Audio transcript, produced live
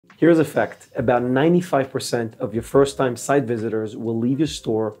Here's a fact: about 95% of your first-time site visitors will leave your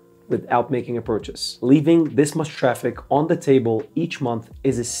store without making a purchase. Leaving this much traffic on the table each month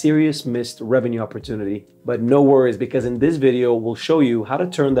is a serious missed revenue opportunity. But no worries, because in this video, we'll show you how to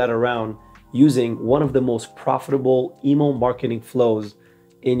turn that around using one of the most profitable email marketing flows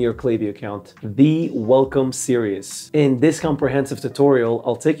in your Klaviyo account, the Welcome Series. In this comprehensive tutorial,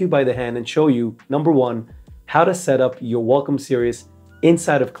 I'll take you by the hand and show you, number one, how to set up your Welcome Series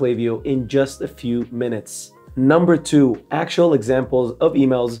inside of Klaviyo in just a few minutes. Number two, actual examples of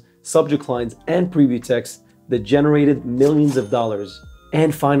emails, subject lines, and preview text that generated millions of dollars.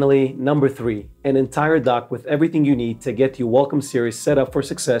 And finally, number three, an entire doc with everything you need to get your Welcome Series set up for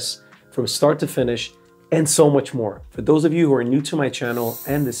success from start to finish, and so much more. For those of you who are new to my channel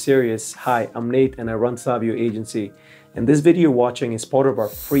and the series, hi, I'm Nate and I run Klaviyo Agency. And this video you're watching is part of our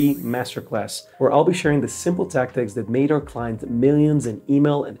free masterclass, where I'll be sharing the simple tactics that made our clients millions in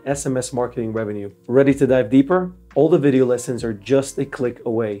email and SMS marketing revenue. Ready to dive deeper? All the video lessons are just a click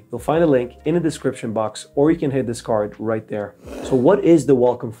away. You'll find a link in the description box, or you can hit this card right there. So what is the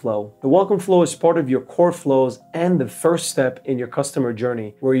welcome flow? The welcome flow is part of your core flows and the first step in your customer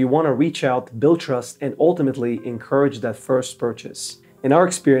journey, where you want to reach out, build trust, and ultimately encourage that first purchase. In our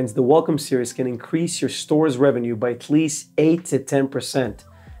experience, the Welcome Series can increase your store's revenue by at least 8 to 10%,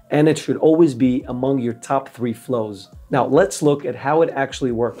 and it should always be among your top 3 flows. Now, let's look at how it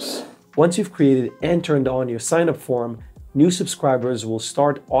actually works. Once you've created and turned on your sign-up form, new subscribers will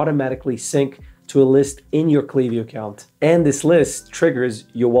start automatically sync to a list in your Klaviyo account, and this list triggers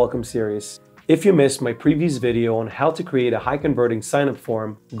your Welcome Series. If you missed my previous video on how to create a high-converting sign-up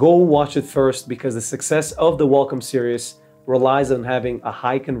form, go watch it first, because the success of the Welcome Series relies on having a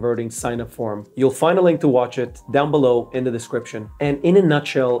high converting sign-up form. You'll find a link to watch it down below in the description. And in a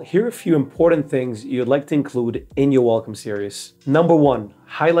nutshell, here are a few important things you'd like to include in your Welcome Series. Number one,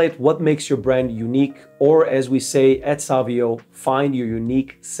 highlight what makes your brand unique, or as we say at Klaviyo, find your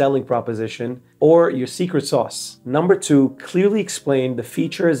unique selling proposition or your secret sauce. Number two, clearly explain the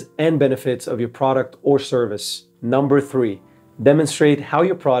features and benefits of your product or service. Number three, demonstrate how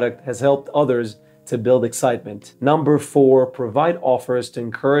your product has helped others to build excitement. Number four, provide offers to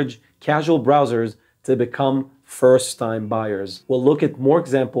encourage casual browsers to become first-time buyers. We'll look at more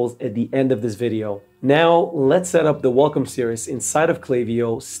examples at the end of this video. Now, let's set up the Welcome Series inside of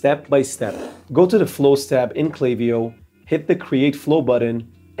Klaviyo step by step. Go to the Flows tab in Klaviyo, hit the Create Flow button,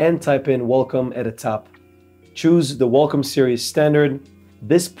 and type in Welcome at the top. Choose the Welcome Series Standard.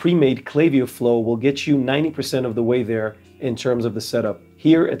 This pre-made Klaviyo flow will get you 90% of the way there in terms of the setup.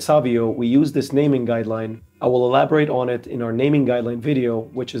 Here at Klaviyo, we use this naming guideline. I will elaborate on it in our naming guideline video,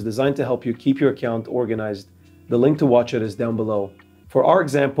 which is designed to help you keep your account organized. The link to watch it is down below. For our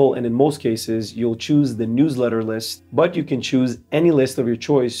example, and in most cases, you'll choose the newsletter list, but you can choose any list of your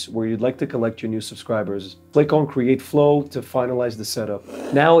choice where you'd like to collect your new subscribers. Click on Create Flow to finalize the setup.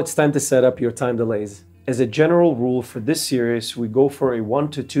 Now it's time to set up your time delays. As a general rule for this series, we go for a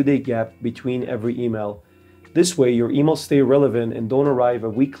 1 to 2 day gap between every email. This way, your emails stay relevant and don't arrive a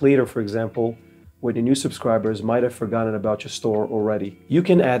week later, for example, when your new subscribers might have forgotten about your store already. You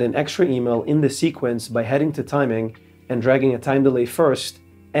can add an extra email in the sequence by heading to timing and dragging a time delay first,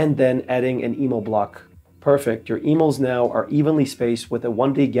 and then adding an email block. Perfect, your emails now are evenly spaced with a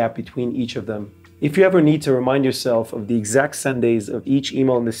 1 day gap between each of them. If you ever need to remind yourself of the exact send days of each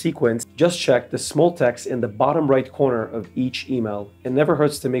email in the sequence, just check the small text in the bottom right corner of each email. It never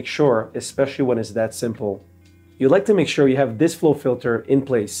hurts to make sure, especially when it's that simple. You'd like to make sure you have this flow filter in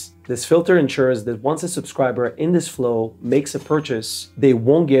place. This filter ensures that once a subscriber in this flow makes a purchase, they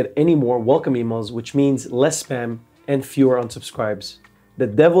won't get any more welcome emails, which means less spam and fewer unsubscribes. The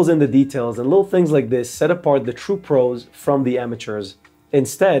devil's in the details, and little things like this set apart the true pros from the amateurs.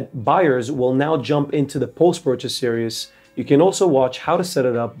 Instead, buyers will now jump into the post-purchase series. You can also watch how to set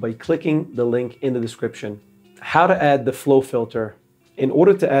it up by clicking the link in the description. How to add the flow filter. In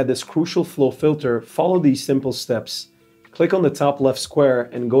order to add this crucial flow filter, follow these simple steps. Click on the top left square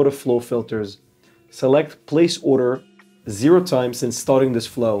and go to Flow Filters. Select Place Order 0 times since starting this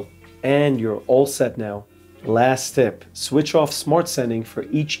flow, and you're all set now. Last tip, switch off Smart Sending for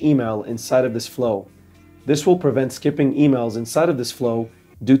each email inside of this flow. This will prevent skipping emails inside of this flow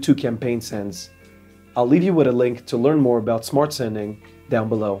due to campaign sends. I'll leave you with a link to learn more about Smart Sending down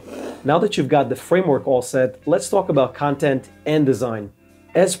below. Now that you've got the framework all set, let's talk about content and design.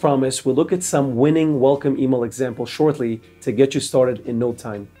 As promised, we'll look at some winning welcome email examples shortly to get you started in no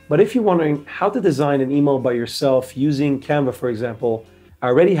time. But if you're wondering how to design an email by yourself using Canva, for example, I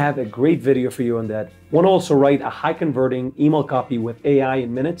already have a great video for you on that. Want to also write a high converting email copy with AI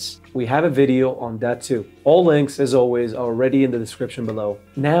in minutes? We have a video on that too. All links, as always, are already in the description below.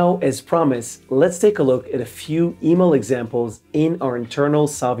 Now, as promised, let's take a look at a few email examples in our internal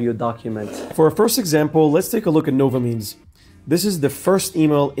Klaviyo document. For our first example, let's take a look at Novamines. This is the first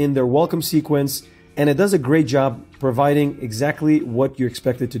email in their welcome sequence, and it does a great job providing exactly what you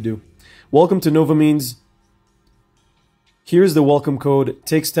expect it to do. Welcome to Novamines. Here's the welcome code,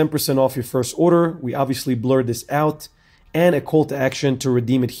 takes 10% off your first order. We obviously blurred this out, and a call to action to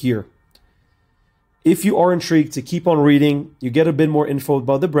redeem it here. If you are intrigued to keep on reading, you get a bit more info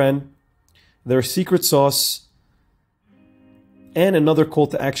about the brand, their secret sauce, and another call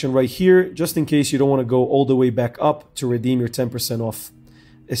to action right here, just in case you don't want to go all the way back up to redeem your 10% off.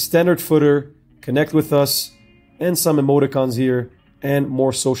 A standard footer, connect with us, and some emoticons here, and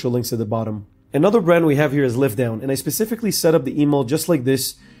more social links at the bottom. Another brand we have here is Lift Down, and I specifically set up the email just like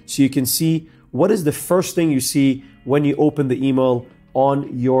this so you can see what is the first thing you see when you open the email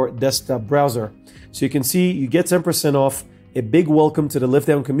on your desktop browser. So you can see you get 10% off, a big welcome to the Lift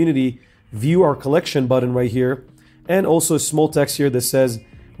Down community, view our collection button right here, and also a small text here that says,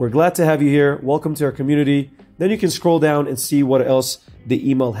 we're glad to have you here, welcome to our community. Then you can scroll down and see what else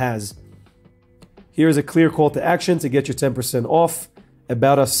the email has. Here's a clear call to action to get your 10% off.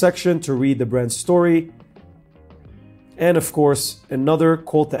 About Us section to read the brand story, and of course another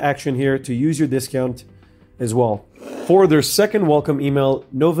call to action here to use your discount as well. For their second welcome email,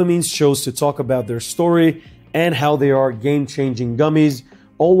 Novamines chose to talk about their story and how they are game-changing gummies,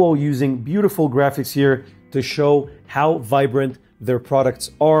 all while using beautiful graphics here to show how vibrant their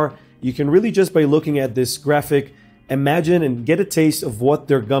products are. You can really, just by looking at this graphic, imagine and get a taste of what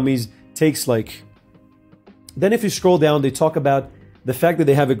their gummies tastes like. Then if you scroll down, they talk about the fact that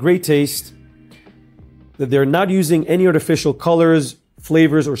they have a great taste, that they're not using any artificial colors,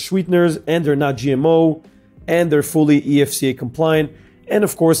 flavors, or sweeteners, and they're not GMO, and they're fully EFCA compliant. And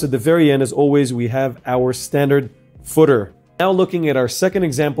of course, at the very end, as always, we have our standard footer. Now looking at our second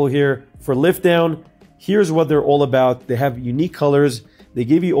example here for Lift Down, here's what they're all about. They have unique colors. They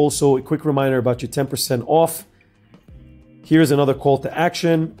give you also a quick reminder about your 10% off. Here's another call to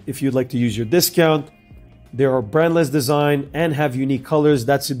action if you'd like to use your discount. They are brandless design and have unique colors.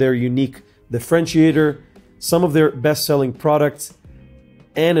 That's their unique differentiator. Some of their best-selling products,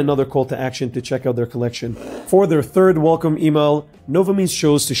 and another call to action to check out their collection. For their third welcome email, Novamines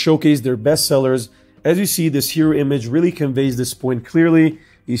chose to showcase their best sellers. As you see, this hero image really conveys this point clearly.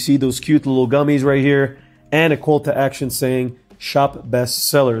 You see those cute little gummies right here, and a call to action saying shop best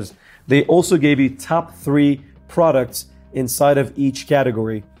sellers. They also gave you top 3 products inside of each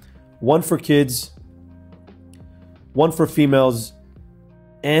category. One for kids, one for females,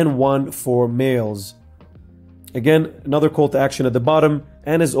 and one for males. Again, another call to action at the bottom,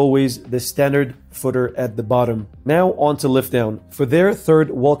 and as always, the standard footer at the bottom. Now on to Lift Down. For their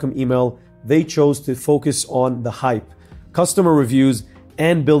third welcome email, they chose to focus on the hype, customer reviews,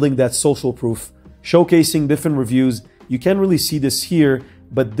 and building that social proof, showcasing different reviews. You can't really see this here,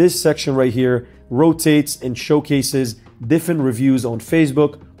 but this section right here rotates and showcases different reviews on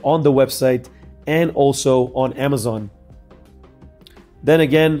Facebook, on the website, and also on Amazon. Then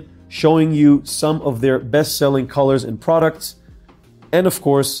again, showing you some of their best-selling colors and products. And of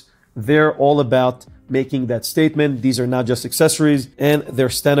course, they're all about making that statement. These are not just accessories, and their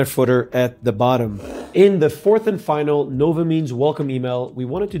standard footer at the bottom. In the fourth and final Novamines welcome email, we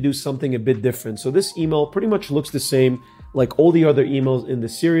wanted to do something a bit different. So this email pretty much looks the same like all the other emails in the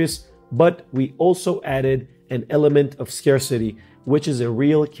series, but we also added an element of scarcity, which is a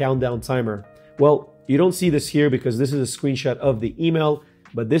real countdown timer. Well, you don't see this here because this is a screenshot of the email,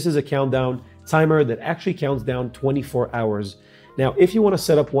 but this is a countdown timer that actually counts down 24 hours. Now, if you want to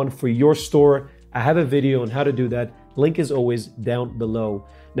set up one for your store, I have a video on how to do that. Link is always down below.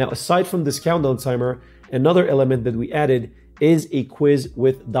 Now, aside from this countdown timer, another element that we added is a quiz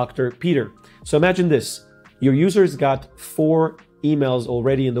with Dr. Peter. So imagine this. Your users got 4 emails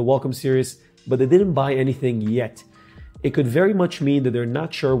already in the welcome series, but they didn't buy anything yet. It could very much mean that they're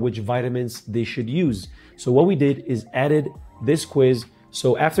not sure which vitamins they should use. So what we did is added this quiz.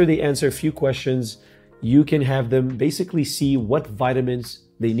 So after they answer a few questions, you can have them basically see what vitamins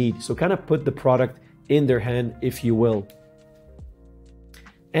they need. So kind of put the product in their hand, if you will.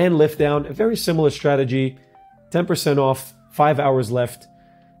 And Lift Down, a very similar strategy, 10% off, 5 hours left,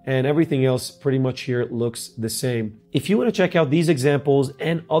 and everything else pretty much here looks the same. If you want to check out these examples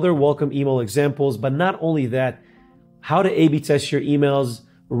and other welcome email examples, but not only that, how to A/B test your emails,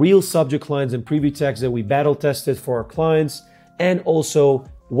 real subject lines and preview text that we battle tested for our clients, and also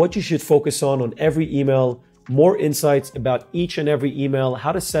what you should focus on every email, more insights about each and every email,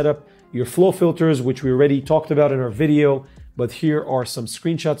 how to set up your flow filters, which we already talked about in our video, but here are some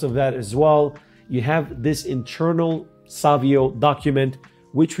screenshots of that as well. You have this internal Klaviyo document,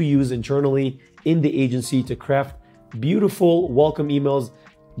 which we use internally in the agency to craft beautiful welcome emails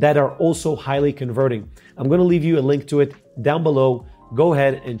that are also highly converting. I'm going to leave you a link to it down below. Go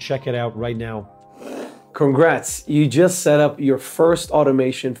ahead and check it out right now. Congrats, you just set up your first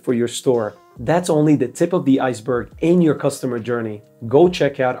automation for your store. That's only the tip of the iceberg in your customer journey. Go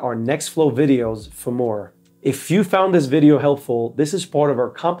check out our next flow videos for more. If you found this video helpful, this is part of our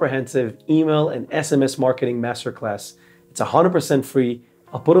comprehensive email and SMS marketing masterclass. It's 100% free.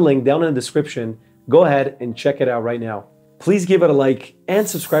 I'll put a link down in the description. Go ahead and check it out right now. Please give it a like and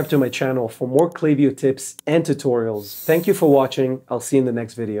subscribe to my channel for more Klaviyo tips and tutorials. Thank you for watching. I'll see you in the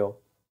next video.